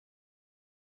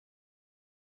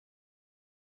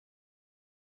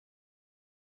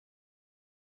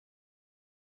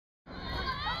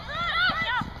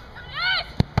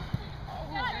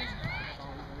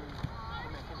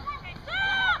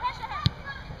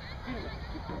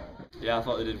Yeah, I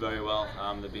thought they did very well.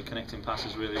 They've been connecting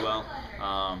passes really well.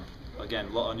 Again, a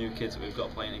lot of new kids that we've got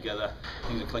playing together.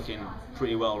 Things are clicking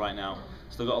pretty well right now.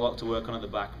 Still got a lot to work on at the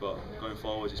back, but going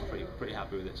forward, just pretty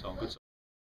happy with it. So good.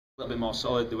 A little bit more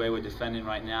solid. The way we're defending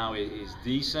right now is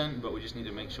decent, but we just need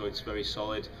to make sure it's very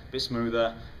solid, a bit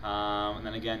smoother. And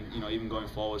then again, even going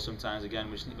forward, sometimes again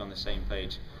we just need to be on the same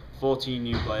page. 14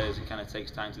 new players, it kind of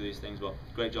takes time to do these things, but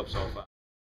great job so far.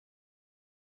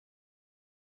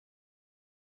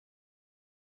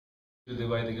 The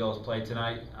way the girls played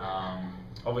tonight,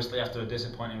 obviously after a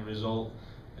disappointing result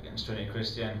against Trinity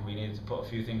Christian, we needed to put a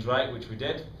few things right, which we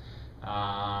did.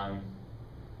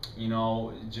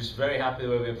 Just very happy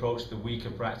the way we approached the week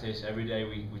of practice. Every day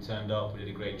we turned up, we did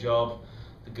a great job.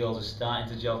 The girls are starting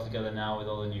to gel together now with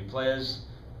all the new players.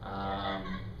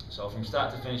 So from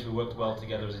start to finish we worked well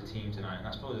together as a team tonight, and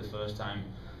that's probably the first time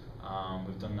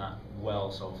we've done that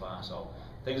well so far. So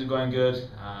things are going good,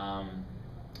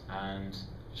 and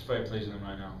just very pleased with them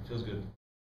right now. Feels good.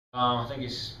 I think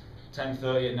it's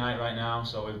 10:30 at night right now,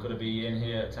 so we've got to be in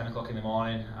here at 10 o'clock in the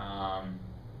morning.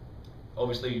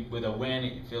 Obviously with a win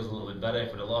it feels a little bit better.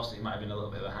 If we'd have lost it might have been a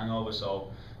little bit of a hangover, so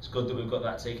it's good that we've got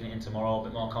that taking it in tomorrow, a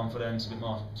bit more confidence, a bit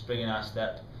more spring in our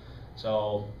step.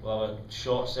 So we'll have a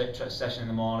short session in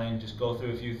the morning, just go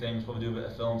through a few things, probably do a bit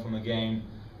of film from the game,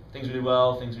 things we did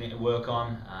well, things we need to work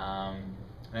on, and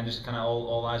then just kind of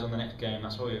all eyes on the next game.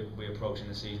 That's what we're approaching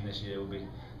the season this year. We'll be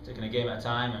taking a game at a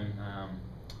time, and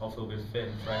hopefully we'll be fit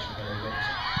and fresh and ready to go.